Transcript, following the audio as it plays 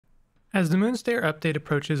As the Moonstair update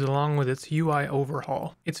approaches along with its UI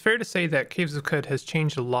overhaul, it's fair to say that Caves of Qud has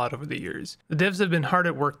changed a lot over the years. The devs have been hard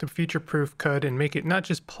at work to future-proof Qud and make it not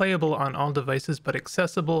just playable on all devices, but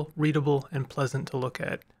accessible, readable, and pleasant to look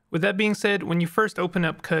at. With that being said, when you first open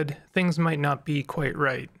up Qud, things might not be quite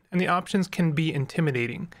right, and the options can be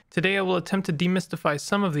intimidating. Today I will attempt to demystify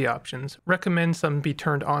some of the options, recommend some be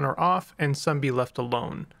turned on or off, and some be left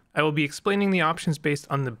alone. I will be explaining the options based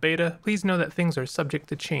on the beta. Please know that things are subject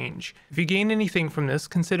to change. If you gain anything from this,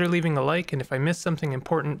 consider leaving a like, and if I missed something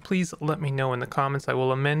important, please let me know in the comments. I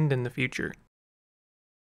will amend in the future.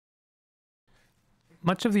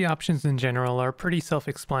 Much of the options in general are pretty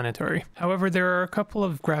self-explanatory. However, there are a couple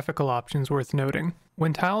of graphical options worth noting.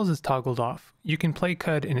 When Tiles is toggled off, you can play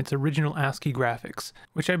Qud in its original ASCII graphics,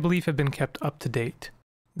 which I believe have been kept up to date.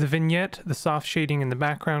 The vignette, the soft shading in the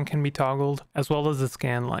background can be toggled, as well as the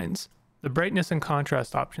scan lines. The brightness and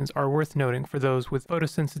contrast options are worth noting for those with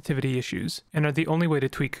photosensitivity issues, and are the only way to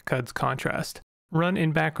tweak Qud's contrast. Run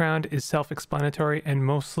in background is self-explanatory and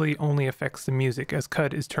mostly only affects the music, as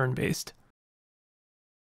Qud is turn-based.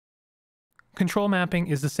 Control mapping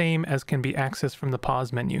is the same as can be accessed from the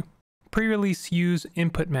pause menu. Pre-release Use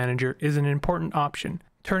Input Manager is an important option.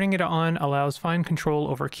 Turning it on allows fine control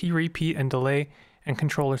over key repeat and delay, and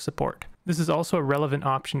controller support. This is also a relevant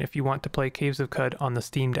option if you want to play Caves of Qud on the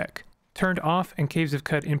Steam Deck. Turned off, and Caves of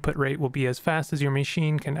Qud input rate will be as fast as your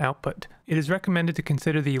machine can output. It is recommended to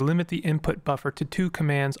consider the Limit the Input Buffer to 2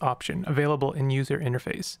 commands option available in User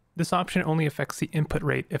Interface. This option only affects the input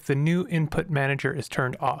rate if the new Input Manager is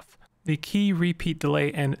turned off. The Key Repeat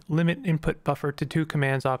Delay and Limit Input Buffer to 2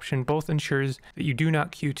 commands option both ensures that you do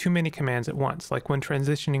not queue too many commands at once, like when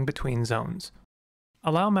transitioning between zones.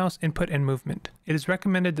 Allow mouse input and movement. It is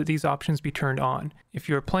recommended that these options be turned on. If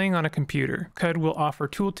you are playing on a computer, Qud will offer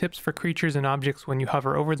tooltips for creatures and objects when you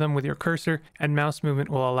hover over them with your cursor, and mouse movement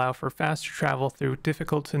will allow for faster travel through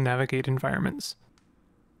difficult to navigate environments.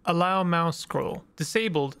 Allow mouse scroll.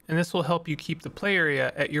 Disabled, and this will help you keep the play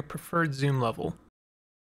area at your preferred zoom level.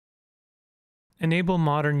 Enable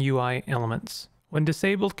modern UI elements. When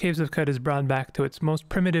disabled, Caves of Qud is brought back to its most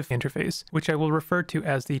primitive interface, which I will refer to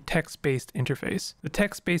as the text-based interface. The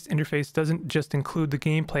text-based interface doesn't just include the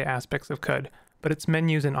gameplay aspects of Qud, but its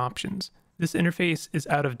menus and options. This interface is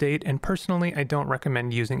out of date, and personally I don't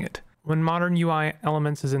recommend using it. When modern UI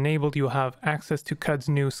elements is enabled, you will have access to Qud's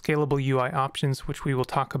new scalable UI options, which we will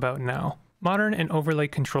talk about now. Modern and overlay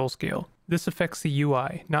control scale. This affects the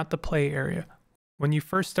UI, not the play area. When you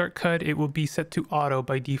first start Qud, it will be set to auto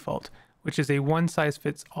by default, which is a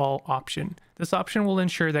one-size-fits-all option. This option will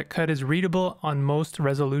ensure that Qud is readable on most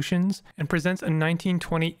resolutions and presents a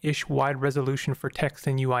 1920-ish wide resolution for text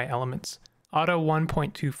and UI elements. Auto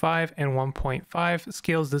 1.25 and 1.5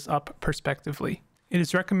 scales this up prospectively. It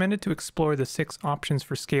is recommended to explore the 6 options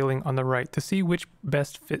for scaling on the right to see which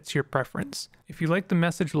best fits your preference. If you like the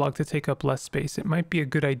message log to take up less space, it might be a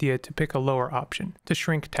good idea to pick a lower option, to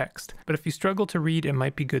shrink text, but if you struggle to read, it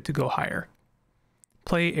might be good to go higher.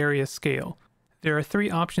 Play area scale. There are 3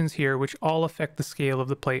 options here which all affect the scale of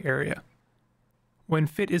the play area. When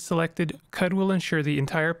fit is selected, Qud will ensure the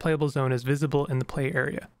entire playable zone is visible in the play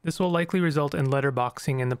area. This will likely result in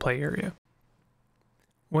letterboxing in the play area.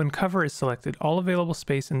 When cover is selected, all available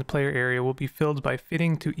space in the player area will be filled by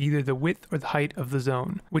fitting to either the width or the height of the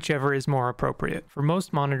zone, whichever is more appropriate. For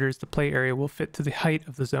most monitors, the play area will fit to the height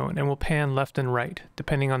of the zone and will pan left and right,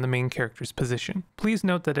 depending on the main character's position. Please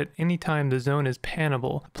note that at any time the zone is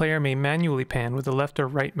pannable, the player may manually pan with the left or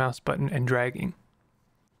right mouse button and dragging.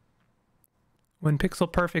 When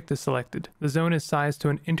Pixel Perfect is selected, the zone is sized to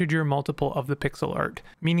an integer multiple of the pixel art,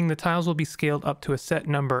 meaning the tiles will be scaled up to a set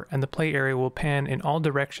number and the play area will pan in all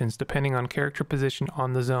directions depending on character position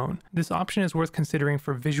on the zone. This option is worth considering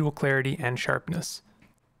for visual clarity and sharpness.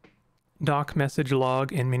 Dock message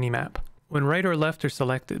log and minimap. When right or left are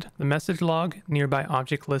selected, the message log, nearby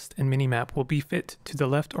object list, and minimap will be fit to the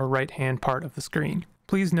left or right hand part of the screen.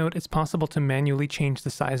 Please note it's possible to manually change the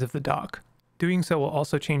size of the dock. Doing so will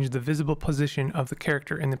also change the visible position of the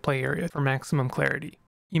character in the play area for maximum clarity.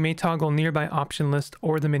 You may toggle nearby option list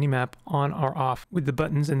or the minimap on or off with the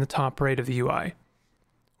buttons in the top right of the UI.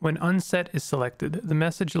 When unset is selected, the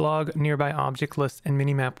message log, nearby object list, and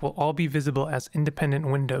minimap will all be visible as independent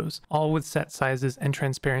windows, all with set sizes and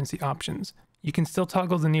transparency options. You can still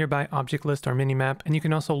toggle the nearby object list or minimap, and you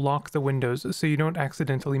can also lock the windows so you don't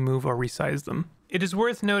accidentally move or resize them. It is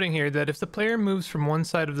worth noting here that if the player moves from one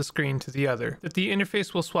side of the screen to the other, that the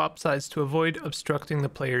interface will swap sides to avoid obstructing the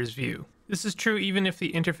player's view. This is true even if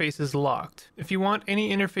the interface is locked. If you want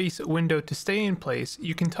any interface window to stay in place,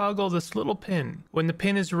 you can toggle this little pin. When the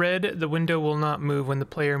pin is red, the window will not move when the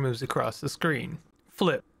player moves across the screen.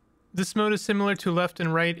 Flip. This mode is similar to left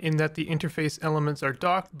and right in that the interface elements are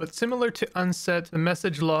docked, but similar to unset, the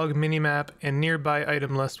message log, minimap, and nearby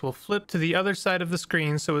item list will flip to the other side of the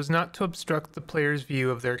screen so as not to obstruct the player's view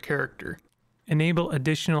of their character. Enable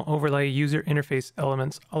additional overlay user interface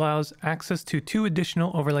elements allows access to 2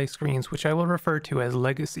 additional overlay screens, which I will refer to as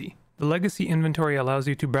legacy. The legacy inventory allows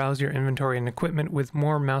you to browse your inventory and equipment with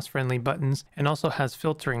more mouse-friendly buttons and also has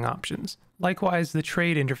filtering options. Likewise, the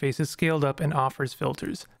trade interface is scaled up and offers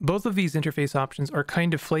filters. Both of these interface options are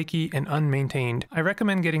kind of flaky and unmaintained. I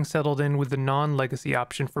recommend getting settled in with the non-legacy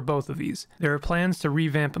option for both of these. There are plans to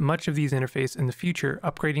revamp much of these interfaces in the future,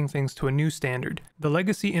 upgrading things to a new standard. The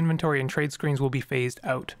legacy inventory and trade screens will be phased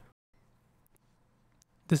out.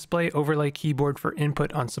 Display overlay keyboard for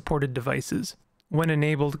input on supported devices. When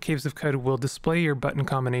enabled, Caves of Qud will display your button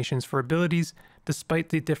combinations for abilities despite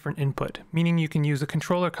the different input, meaning you can use the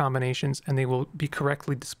controller combinations and they will be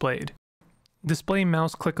correctly displayed. Display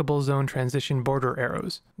mouse clickable zone transition border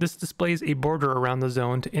arrows. This displays a border around the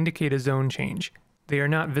zone to indicate a zone change. They are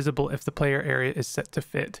not visible if the player area is set to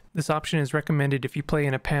fit. This option is recommended if you play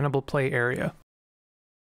in a pannable play area.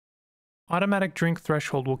 Automatic drink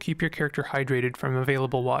threshold will keep your character hydrated from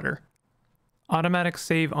available water. Automatic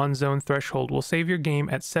save on zone threshold will save your game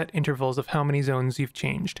at set intervals of how many zones you've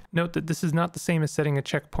changed. Note that this is not the same as setting a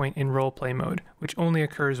checkpoint in roleplay mode, which only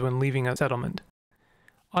occurs when leaving a settlement.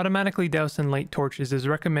 Automatically douse in light torches is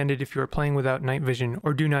recommended if you are playing without night vision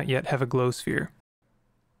or do not yet have a glow sphere.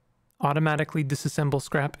 Automatically disassemble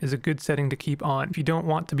scrap is a good setting to keep on if you don't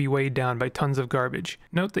want to be weighed down by tons of garbage.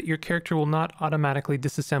 Note that your character will not automatically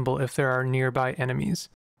disassemble if there are nearby enemies.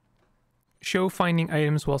 Show finding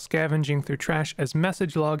items while scavenging through trash as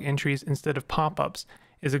message log entries instead of pop-ups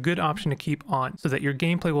is a good option to keep on so that your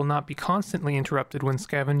gameplay will not be constantly interrupted when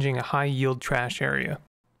scavenging a high-yield trash area.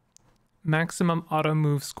 Maximum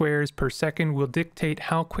auto-move squares per second will dictate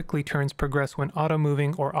how quickly turns progress when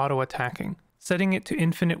auto-moving or auto-attacking. Setting it to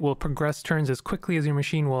infinite will progress turns as quickly as your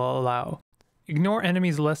machine will allow. Ignore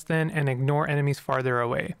enemies less than and ignore enemies farther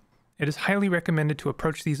away. It is highly recommended to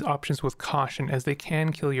approach these options with caution as they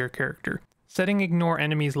can kill your character. Setting ignore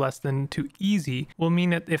enemies less than to easy will mean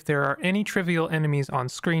that if there are any trivial enemies on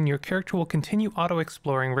screen, your character will continue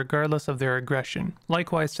auto-exploring regardless of their aggression.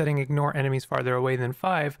 Likewise, setting ignore enemies farther away than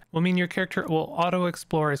 5 will mean your character will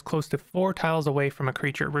auto-explore as close to 4 tiles away from a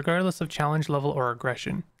creature regardless of challenge level or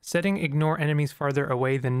aggression. Setting ignore enemies farther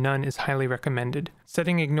away than none is highly recommended.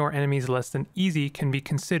 Setting ignore enemies less than easy can be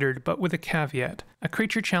considered, but with a caveat. A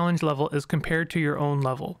creature challenge level is compared to your own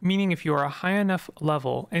level, meaning if you are a high enough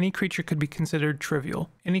level, any creature could be considered trivial.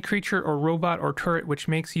 Any creature or robot or turret which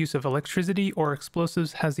makes use of electricity or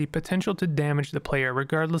explosives has the potential to damage the player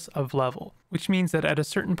regardless of level, which means that at a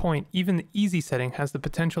certain point, even the easy setting has the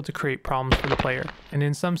potential to create problems for the player, and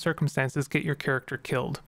in some circumstances get your character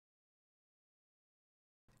killed.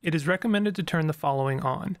 It is recommended to turn the following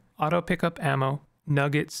on: auto pickup ammo,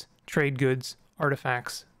 nuggets, trade goods,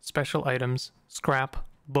 artifacts, special items, scrap,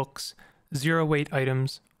 books, zero weight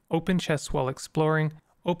items, open chests while exploring,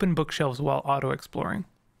 open bookshelves while auto exploring.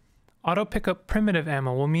 Auto pickup primitive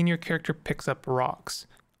ammo will mean your character picks up rocks.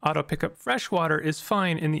 Auto pickup fresh water is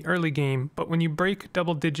fine in the early game, but when you break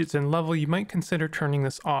double digits in level, you might consider turning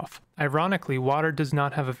this off. Ironically, water does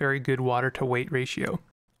not have a very good water to weight ratio.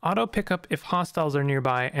 Auto pickup if hostiles are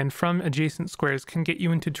nearby and from adjacent squares can get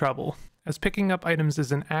you into trouble, as picking up items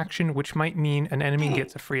is an action which might mean an enemy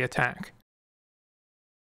gets a free attack.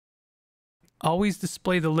 Always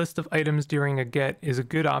display the list of items during a get is a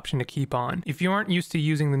good option to keep on if you aren't used to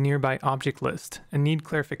using the nearby object list and need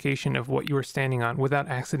clarification of what you are standing on without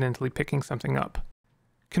accidentally picking something up.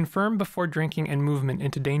 Confirm before drinking and movement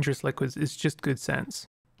into dangerous liquids is just good sense.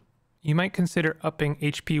 You might consider upping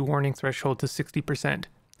HP warning threshold to 60%.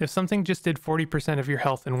 If something just did 40% of your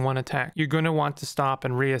health in one attack, you're going to want to stop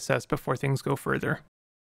and reassess before things go further.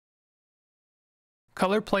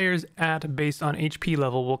 Color players at based on HP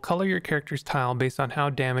level will color your character's tile based on how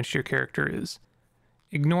damaged your character is.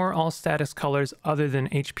 Ignore all status colors other than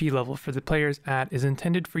HP level for the player's at is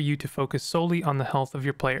intended for you to focus solely on the health of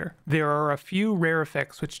your player. There are a few rare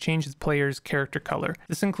effects which change the player's character color.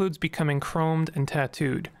 This includes becoming chromed and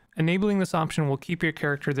tattooed. Enabling this option will keep your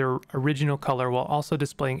character their original color while also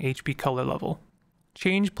displaying HP color level.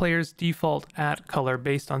 Change player's default at color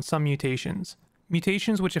based on some mutations.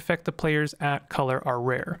 Mutations which affect the player's at color are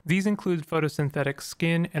rare. These include photosynthetic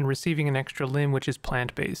skin and receiving an extra limb which is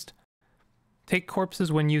plant-based. Take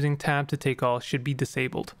corpses when using tab to take all should be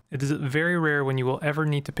disabled. It is very rare when you will ever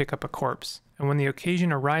need to pick up a corpse, and when the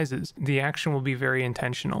occasion arises, the action will be very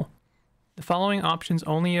intentional. The following options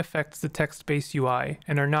only affect the text-based UI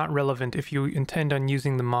and are not relevant if you intend on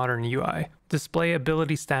using the modern UI. Display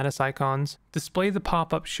ability status icons, display the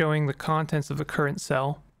pop-up showing the contents of the current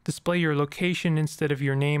cell, display your location instead of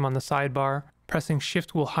your name on the sidebar, pressing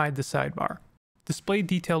Shift will hide the sidebar. Display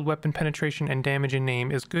detailed weapon penetration and damage in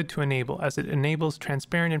name is good to enable as it enables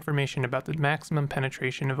transparent information about the maximum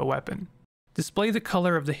penetration of a weapon. Display the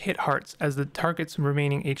color of the hit hearts as the target's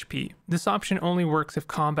remaining HP. This option only works if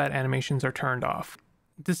combat animations are turned off.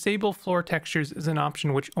 Disable floor textures is an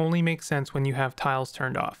option which only makes sense when you have tiles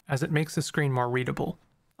turned off, as it makes the screen more readable.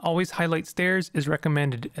 Always highlight stairs is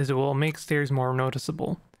recommended as it will make stairs more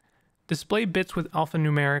noticeable. Display bits with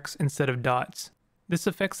alphanumerics instead of dots. This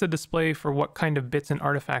affects the display for what kind of bits an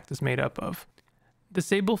artifact is made up of.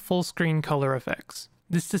 Disable full screen color effects.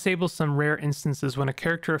 This disables some rare instances when a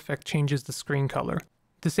character effect changes the screen color.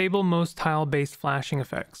 Disable most tile-based flashing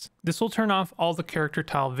effects. This will turn off all the character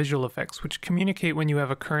tile visual effects which communicate when you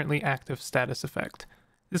have a currently active status effect.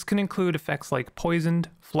 This can include effects like poisoned,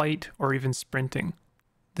 flight, or even sprinting.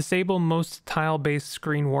 Disable most tile-based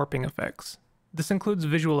screen warping effects. This includes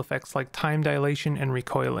visual effects like time dilation and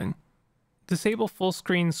recoiling. Disable full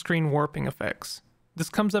screen warping effects. This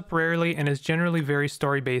comes up rarely and is generally very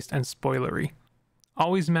story-based and spoilery.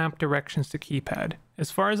 Always map directions to keypad.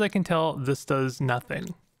 As far as I can tell, this does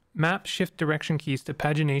nothing. Map shift direction keys to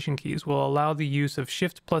pagination keys will allow the use of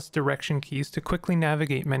shift plus direction keys to quickly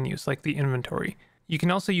navigate menus like the inventory. You can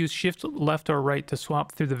also use shift left or right to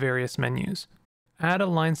swap through the various menus. Add a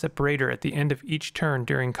line separator at the end of each turn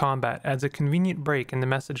during combat adds a convenient break in the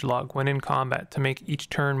message log when in combat to make each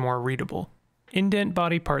turn more readable. Indent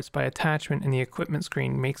body parts by attachment in the equipment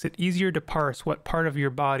screen makes it easier to parse what part of your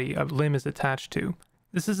body a limb is attached to.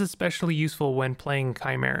 This is especially useful when playing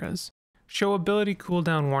chimeras. Show ability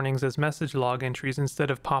cooldown warnings as message log entries instead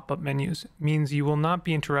of pop-up menus means you will not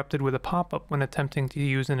be interrupted with a pop-up when attempting to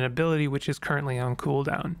use an ability which is currently on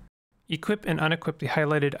cooldown. Equip and unequip the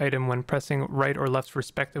highlighted item when pressing right or left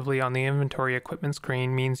respectively on the inventory equipment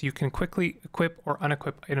screen means you can quickly equip or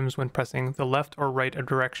unequip items when pressing the left or right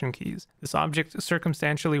direction keys. This object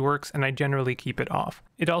circumstantially works and I generally keep it off.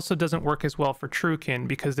 It also doesn't work as well for Truekin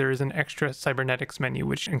because there is an extra cybernetics menu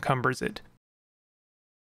which encumbers it.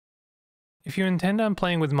 If you intend on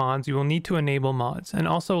playing with mods, you will need to enable mods, and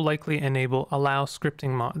also likely enable allow scripting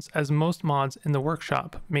mods, as most mods in the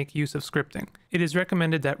workshop make use of scripting. It is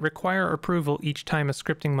recommended that require approval each time a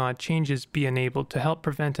scripting mod changes be enabled to help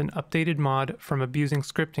prevent an updated mod from abusing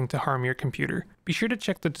scripting to harm your computer. Be sure to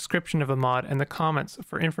check the description of a mod and the comments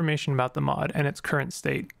for information about the mod and its current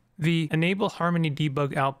state. The Enable Harmony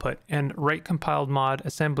Debug Output and Write Compiled Mod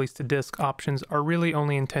Assemblies to Disk options are really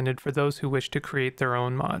only intended for those who wish to create their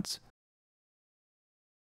own mods.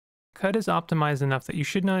 CUD is optimized enough that you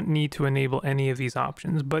should not need to enable any of these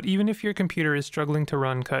options, but even if your computer is struggling to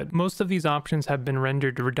run CUD, most of these options have been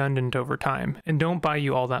rendered redundant over time, and don't buy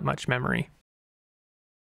you all that much memory.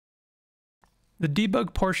 The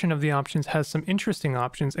debug portion of the options has some interesting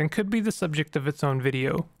options and could be the subject of its own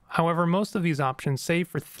video. However, most of these options, save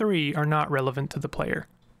for 3, are not relevant to the player.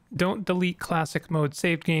 Don't delete classic mode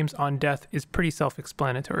saved games on death is pretty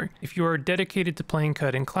self-explanatory. If you are dedicated to playing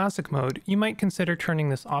CUD in classic mode, you might consider turning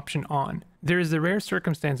this option on. There is the rare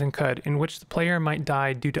circumstance in CUD in which the player might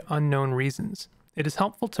die due to unknown reasons. It is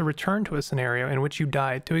helpful to return to a scenario in which you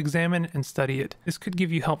died to examine and study it. This could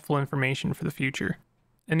give you helpful information for the future.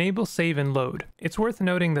 Enable save and load. It's worth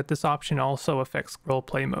noting that this option also affects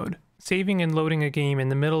roleplay mode. Saving and loading a game in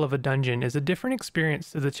the middle of a dungeon is a different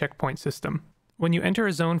experience to the checkpoint system. When you enter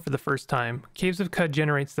a zone for the first time, Caves of Qud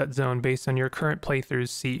generates that zone based on your current playthrough's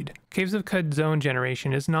seed. Caves of Qud zone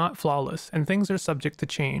generation is not flawless, and things are subject to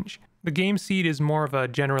change. The game seed is more of a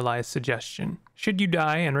generalized suggestion. Should you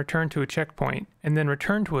die and return to a checkpoint, and then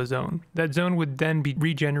return to a zone, that zone would then be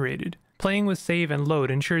regenerated. Playing with save and load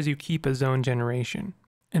ensures you keep a zone generation.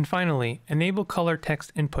 And finally, Enable Color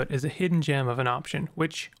Text Input is a hidden gem of an option,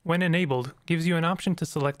 which, when enabled, gives you an option to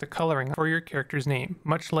select a coloring for your character's name,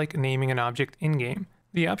 much like naming an object in-game.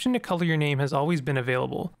 The option to color your name has always been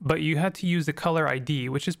available, but you had to use the color ID,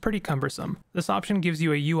 which is pretty cumbersome. This option gives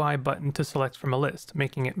you a UI button to select from a list,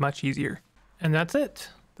 making it much easier. And that's it!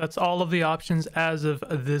 That's all of the options as of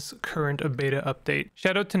this current beta update.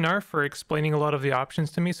 Shout out to Narf for explaining a lot of the options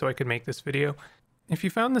to me so I could make this video. If you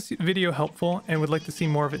found this video helpful and would like to see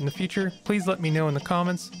more of it in the future, please let me know in the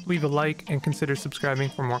comments, leave a like, and consider subscribing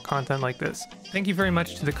for more content like this. Thank you very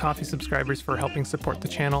much to the Ko-fi subscribers for helping support the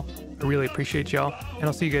channel. I really appreciate y'all, and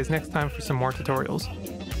I'll see you guys next time for some more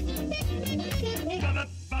tutorials.